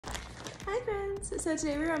Hi friends! So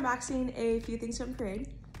today we're unboxing a few things from Parade.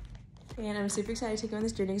 And I'm super excited to take on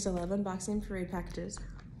this journey because I love unboxing Parade packages.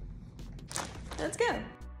 Let's go! I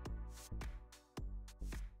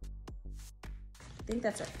think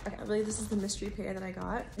that's right. Okay, I believe this is the mystery pair that I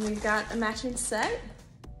got. And we've got a matching set.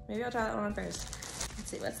 Maybe I'll try that one on first.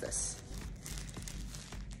 Let's see, what's this?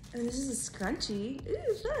 And this is a scrunchie.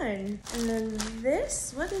 Ooh, fun. And then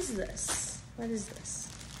this, what is this? What is this?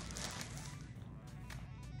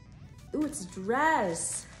 Ooh, it's a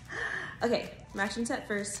dress. Okay, matching set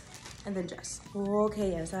first and then dress.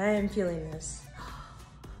 Okay, yes, I am feeling this.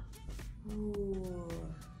 Ooh,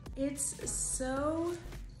 it's so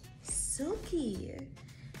silky.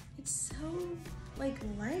 It's so like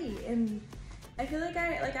light, and I feel like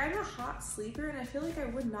I'm a hot sleeper, and I feel like I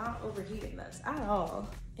would not overheat in this at all.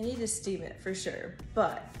 I need to steam it for sure,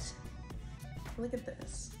 but look at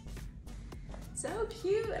this. So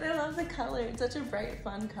cute, and I love the color. It's such a bright,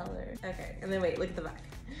 fun color. Okay, and then wait, look at the back.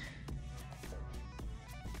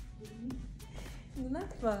 Isn't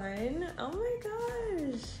that fun? Oh my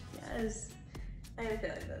gosh, yes. I am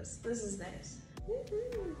feeling this. This is nice.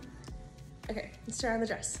 Okay, let's try on the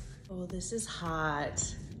dress. Oh, this is hot.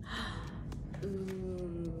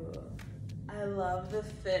 Ooh, I love the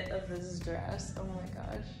fit of this dress. Oh my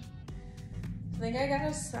gosh. I think I got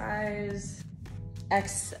a size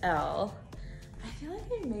XL. I feel like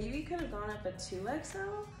I maybe could have gone up a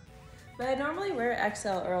 2XL, but I normally wear XL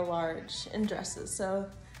or a large in dresses, so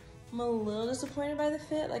I'm a little disappointed by the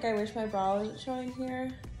fit. Like, I wish my bra wasn't showing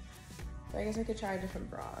here, but I guess I could try a different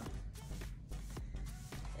bra.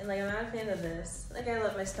 And like, I'm not a fan of this. Like, I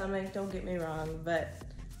love my stomach, don't get me wrong, but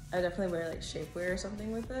I definitely wear like shapewear or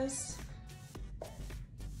something with this.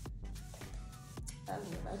 That was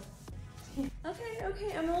bad.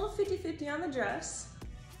 Okay, I'm a little 50-50 on the dress.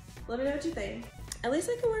 Let me know what you think. At least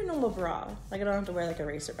I can wear a normal bra. Like, I don't have to wear like a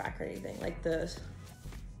racer back or anything. Like the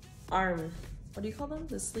arm, what do you call them?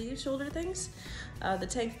 The sleeve shoulder things? The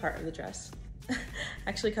tank part of the dress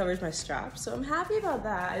actually covers my strap. So I'm happy about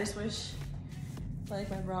that. I just wish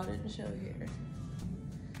like my bra didn't show here.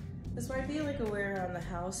 This might be like a wear around the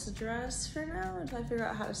house dress for now until I figure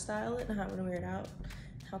out how to style it and how I'm gonna wear it out,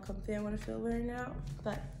 how comfy I wanna feel wearing it out.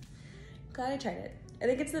 But I'm glad I tried it. I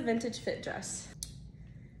think it's the vintage fit dress.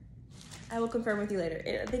 I will confirm with you later.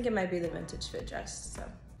 I think it might be the vintage fit dress, so.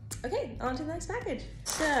 Okay, on to the next package.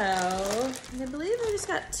 So, I believe I just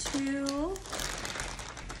got 2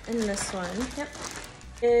 in this one. Yep.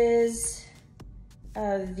 Is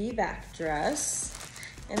a V-back dress,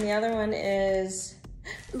 and the other one is,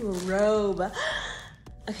 ooh, a robe.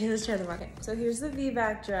 Okay, let's try the market. So here's the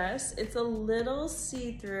V-back dress. It's a little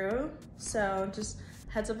see-through, so just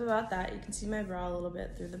heads up about that. You can see my bra a little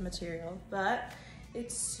bit through the material, but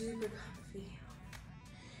it's super comfy.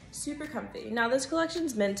 Super comfy. Now this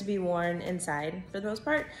collection's meant to be worn inside for the most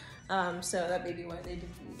part, so that may be why they didn't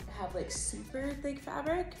have like super thick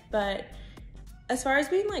fabric, but as far as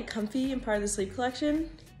being like comfy and part of the sleep collection,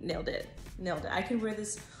 nailed it. Nailed it. I can wear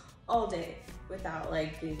this all day without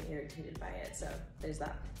like being irritated by it, so there's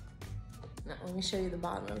that. Now let me show you the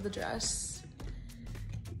bottom of the dress.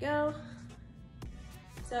 Here we go.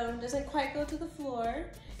 So it doesn't quite go to the floor.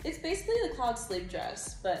 It's basically the cloud sleep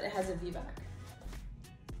dress, but it has a V-back.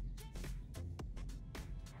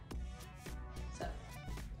 So,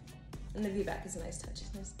 and the V-back is a nice touch,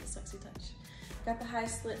 nice, sexy touch. Got the high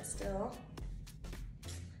slit still.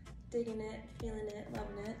 Digging it, feeling it,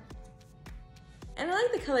 loving it. And I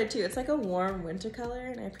like the color too. It's like a warm winter color,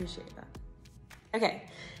 and I appreciate that. Okay,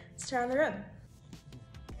 let's try on the robe.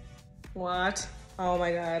 What? Oh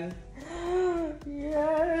my God.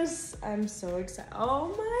 Yes, I'm so excited. Oh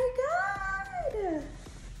my God.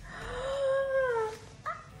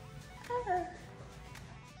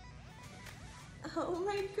 Oh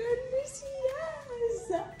my goodness,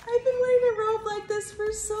 yes. I've been wearing a robe like this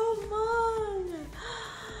for so long.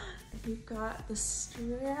 You've got the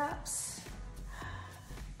straps.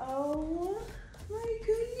 Oh my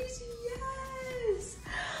goodness, yes.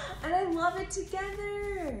 And I love it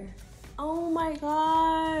together. Oh my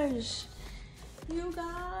gosh. You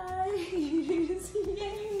guys,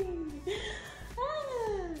 yay.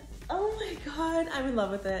 Ah. Oh my God, I'm in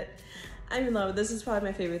love with it. I'm in love with this. This is probably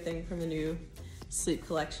my favorite thing from the new sleep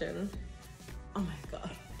collection. Oh my God.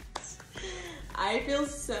 I feel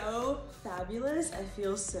so fabulous. I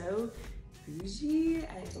feel so bougie.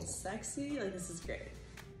 I feel sexy. Like, this is great.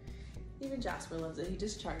 Even Jasper loves it. He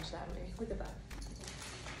just charged at me. Look at that.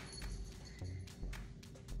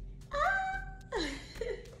 Ah!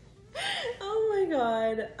 Oh my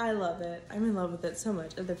God. I love it. I'm in love with it so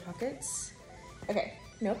much. Are there pockets? Okay,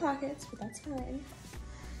 no pockets, but that's fine.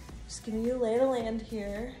 Just giving you a lay of the land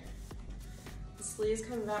here. The sleeves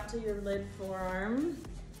come out to your lid forearm.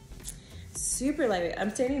 Super lightweight. I'm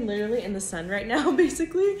standing literally in the sun right now,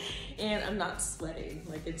 basically, and I'm not sweating.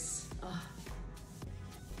 Like it's,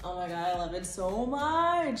 oh my God, I love it so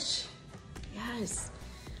much. Yes,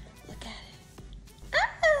 look at it.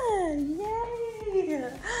 Ah, yay.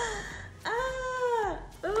 Ah,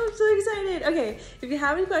 oh, I'm so excited. Okay, if you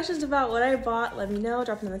have any questions about what I bought, let me know,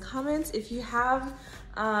 drop them in the comments. If you have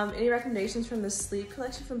any recommendations from the sleeve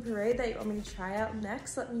collection from Parade that you want me to try out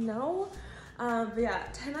next, let me know. But yeah,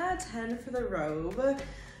 10 out of 10 for the robe.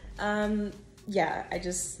 Yeah,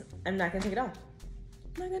 I'm not gonna take it off.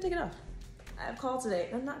 I'm not gonna take it off. I have call today,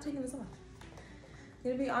 and I'm not taking this off.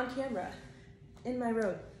 I'm gonna be on camera in my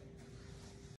robe.